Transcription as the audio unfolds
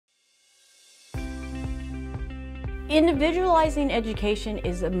Individualizing education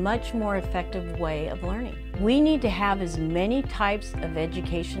is a much more effective way of learning. We need to have as many types of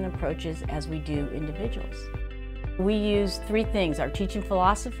education approaches as we do individuals. We use three things: our teaching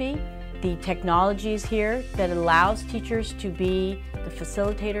philosophy, the technologies here that allows teachers to be the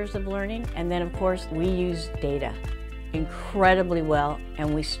facilitators of learning, and then of course we use data incredibly well,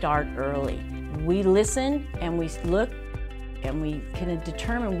 and we start early. We listen and we look and we can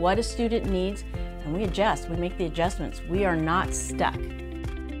determine what a student needs, and we adjust, we make the adjustments. We are not stuck.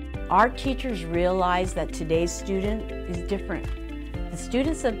 Our teachers realize that today's student is different. The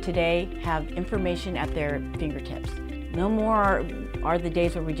students of today have information at their fingertips. No more are the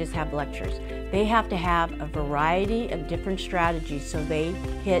days where we just have lectures. They have to have a variety of different strategies so they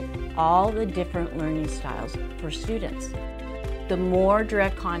hit all the different learning styles for students. The more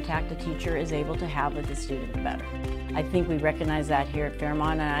direct contact a teacher is able to have with the student, the better. I think we recognize that here at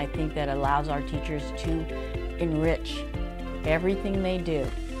Fairmont, and I think that allows our teachers to enrich everything they do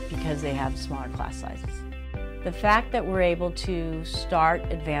because they have smaller class sizes. The fact that we're able to start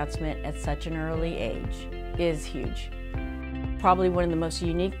advancement at such an early age is huge. Probably one of the most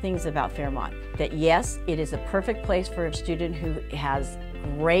unique things about Fairmont, that yes, it is a perfect place for a student who has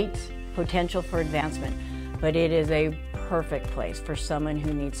great potential for advancement, but it is a perfect place for someone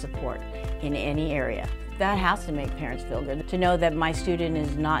who needs support in any area. That has to make parents feel good, to know that my student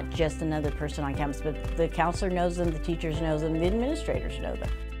is not just another person on campus, but the counselor knows them, the teachers know them, the administrators know them.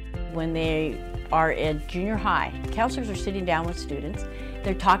 When they are at junior high, counselors are sitting down with students,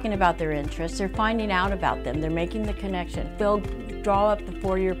 they're talking about their interests, they're finding out about them, they're making the connection. They'll draw up the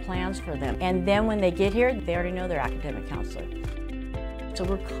 4-year plans for them, and then when they get here, they already know their academic counselor. So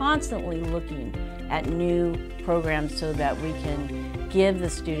we're constantly looking at new programs so that we can give the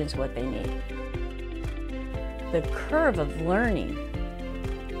students what they need. The curve of learning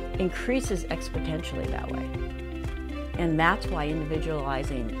increases exponentially that way. And that's why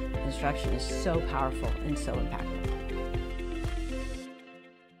individualizing instruction is so powerful and so impactful.